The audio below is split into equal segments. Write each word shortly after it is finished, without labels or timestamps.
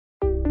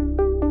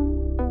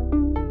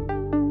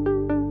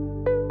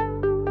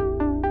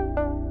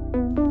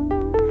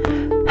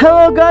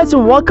Hello guys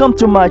and welcome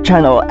to my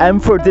channel,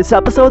 and for this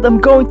episode I'm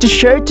going to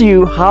share to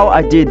you how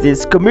I did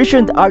this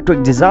commissioned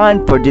artwork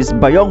design for this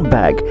Bayong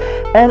bag,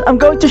 and I'm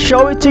going to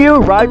show it to you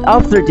right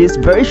after this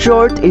very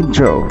short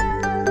intro.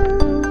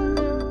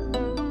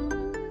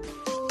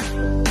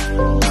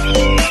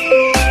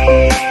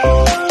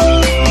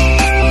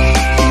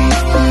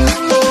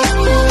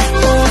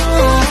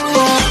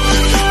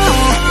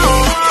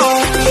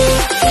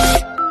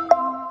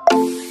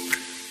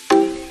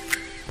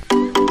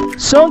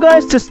 So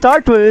guys, to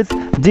start with,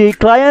 the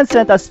client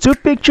sent us two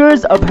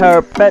pictures of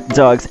her pet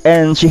dogs,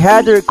 and she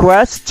had a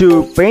request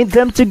to paint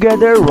them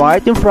together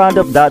right in front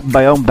of that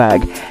Bayong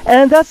bag,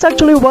 and that's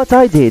actually what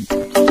I did.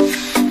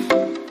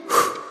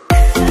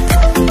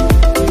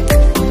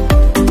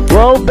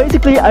 Well,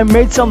 basically I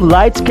made some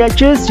light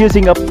sketches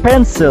using a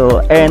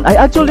pencil, and I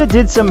actually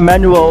did some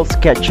manual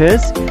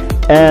sketches,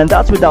 and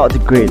that's without the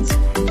grids.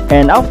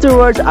 And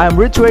afterwards, I'm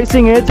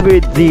retracing it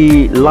with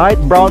the light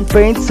brown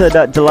paint so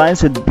that the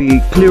lines would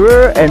be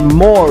clearer and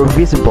more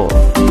visible.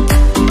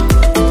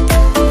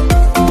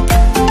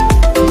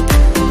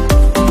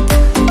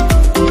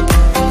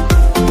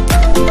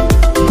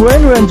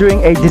 When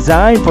rendering a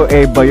design for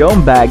a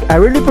Bayong bag, I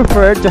really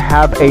prefer to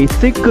have a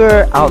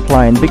thicker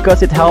outline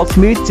because it helps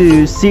me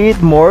to see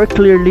it more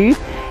clearly,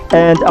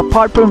 and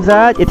apart from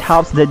that, it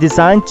helps the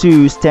design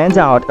to stand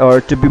out or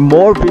to be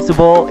more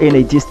visible in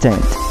a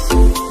distance.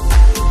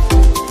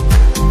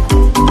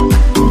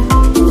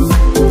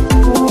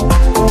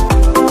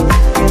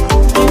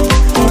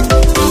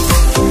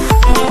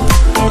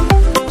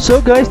 So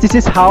guys, this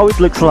is how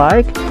it looks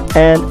like,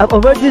 and I've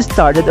already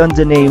started on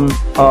the name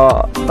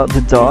of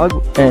the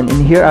dog, and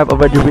in here I've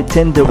already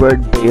written the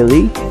word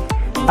Bailey.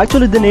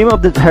 Actually, the name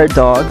of her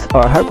dogs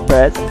or her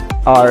pets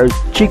are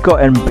Chico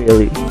and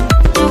Bailey.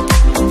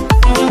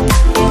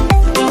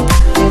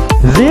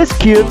 This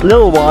cute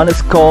little one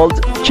is called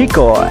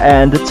Chico,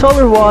 and the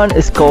taller one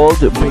is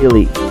called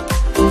Bailey.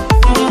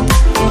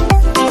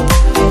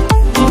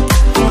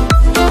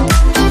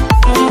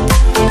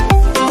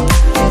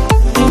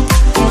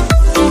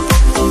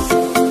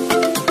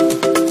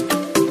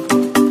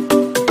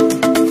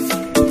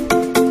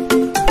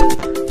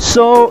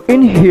 So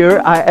in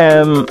here I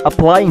am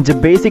applying the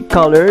basic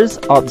colors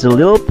of the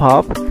little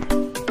pup.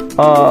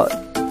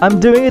 I'm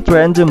doing it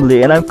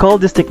randomly, and I call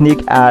this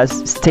technique as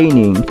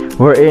staining,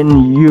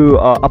 wherein you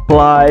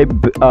apply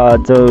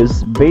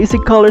those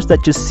basic colors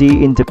that you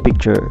see in the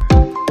picture.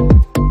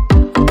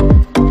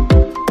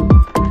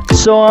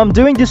 So I'm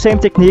doing the same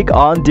technique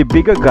on the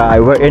bigger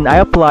guy, wherein I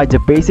apply the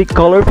basic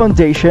color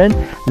foundation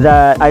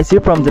that I see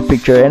from the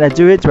picture, and I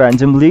do it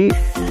randomly.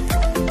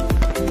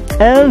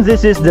 And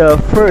this is the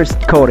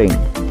first coating.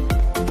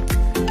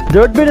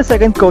 There would be the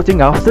second coating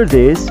after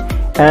this,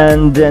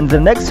 and then the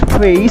next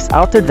phase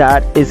after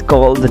that is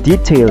called the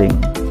detailing.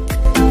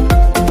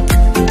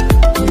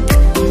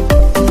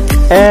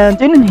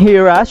 And in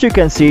here, as you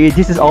can see,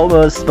 this is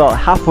almost about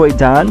halfway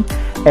done,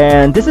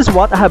 and this is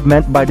what I have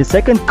meant by the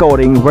second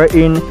coating,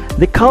 wherein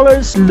the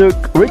colors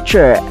look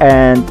richer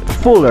and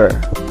fuller.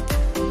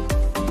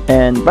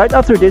 And right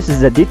after this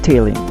is the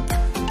detailing.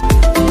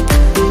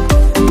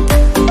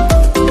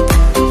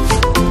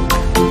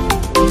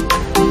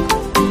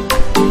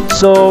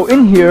 So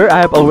in here, I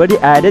have already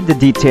added the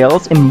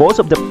details in most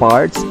of the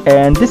parts,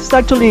 and this is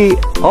actually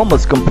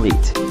almost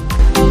complete.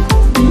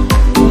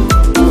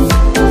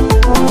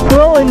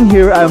 Well, in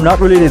here, I'm not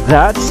really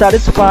that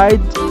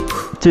satisfied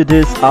to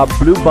this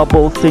blue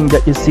bubble thing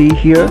that you see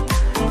here.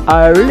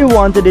 I really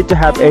wanted it to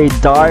have a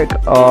dark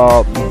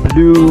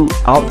blue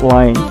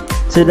outline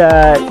so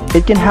that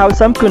it can have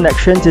some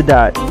connection to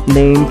that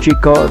name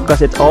Chico,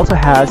 because it also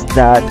has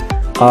that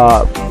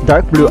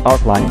dark blue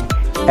outline.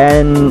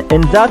 And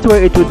in that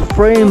way it would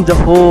frame the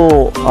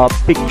whole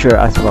picture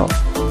as well.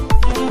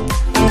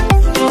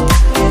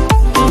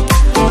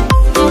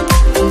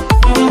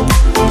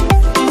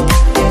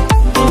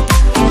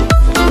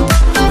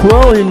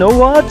 Well, you know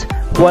what?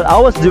 While I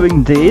was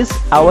doing this,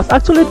 I was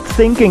actually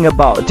thinking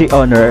about the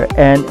owner,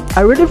 and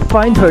I really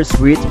find her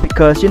sweet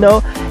because, you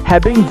know,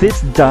 having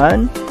this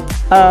done,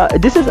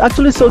 this is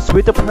actually so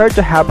sweet of her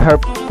to have her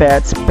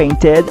pets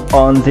painted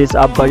on this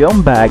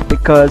Bayong bag,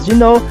 because, you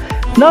know,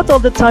 not all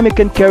the time you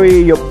can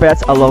carry your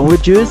pets along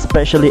with you,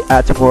 especially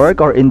at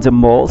work or in the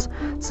malls.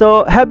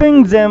 So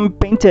having them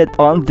painted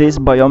on this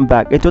Bayong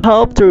bag, it would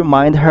help to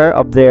remind her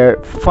of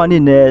their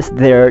funniness,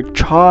 their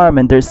charm,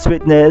 and their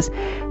sweetness.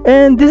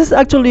 And this is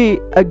actually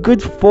a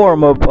good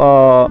form of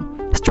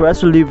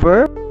stress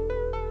reliever.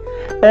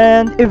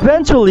 And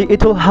eventually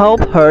it will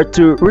help her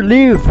to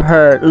relieve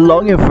her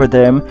longing for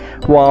them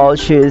while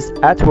she's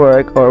at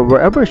work or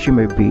wherever she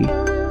may be.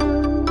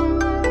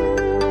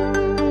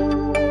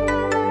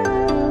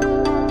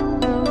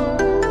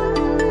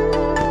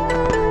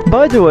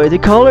 By the way, the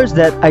colors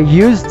that I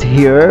used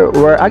here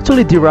were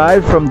actually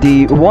derived from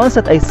the ones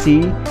that I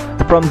see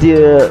from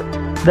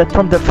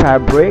the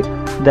fabric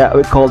that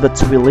we call the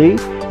twilly.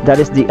 That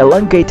is the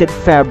elongated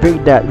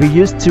fabric that we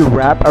used to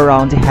wrap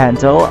around the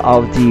handle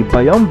of the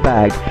Bayong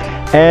bag,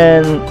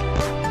 and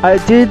I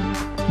did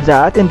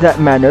that in that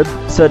manner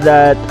so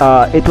that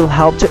it will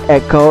help to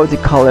echo the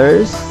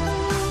colors,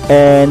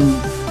 and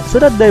so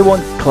that they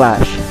won't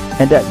clash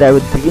and that they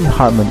would be in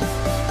harmony.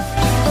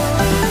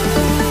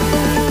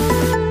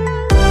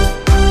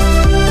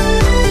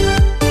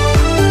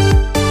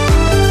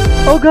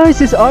 Oh guys,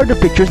 these are the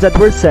pictures that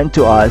were sent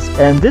to us,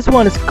 and this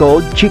one is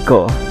called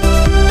Chico.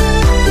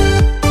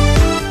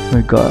 Oh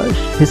my gosh,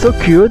 he's so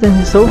cute and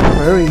he's so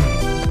furry.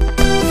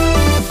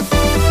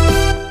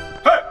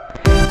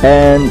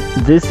 And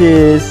this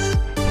is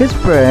his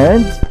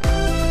friend.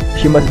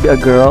 She must be a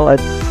girl, I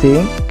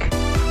think.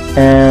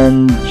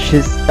 And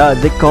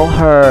they call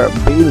her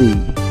Bailey.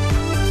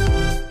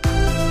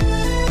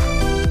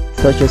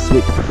 Such a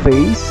sweet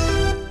face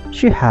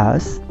she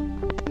has.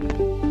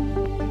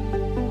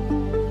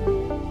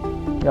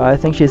 Yeah, I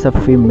think she's a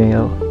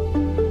female.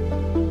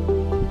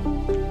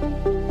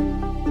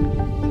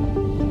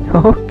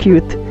 Oh,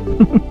 cute.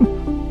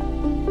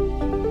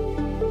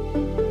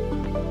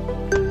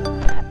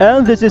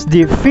 And this is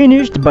the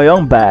finished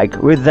Bayong bag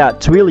with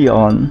that twilly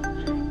on.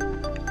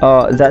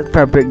 That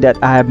fabric that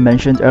I have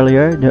mentioned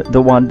earlier,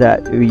 the one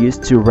that we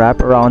used to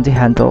wrap around the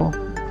handle.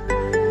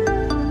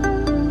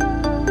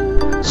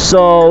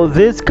 So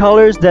these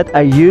colors that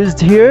I used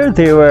here,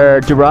 they were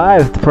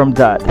derived from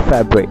that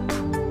fabric.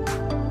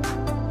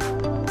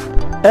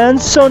 And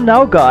so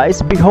now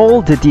guys,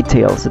 behold the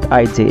details that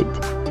I did.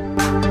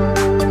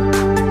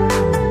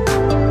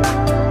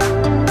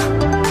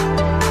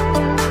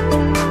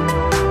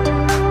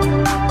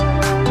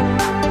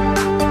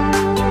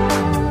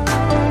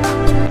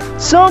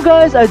 So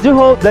guys, I do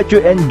hope that you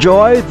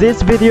enjoy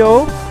this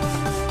video,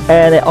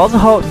 and I also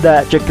hope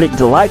that you click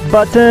the like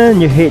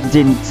button, you hit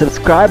the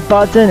subscribe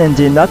button and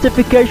the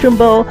notification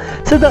bell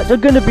so that you're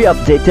gonna be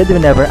updated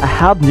whenever I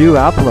have new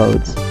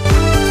uploads.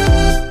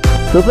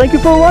 So thank you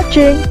for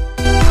watching.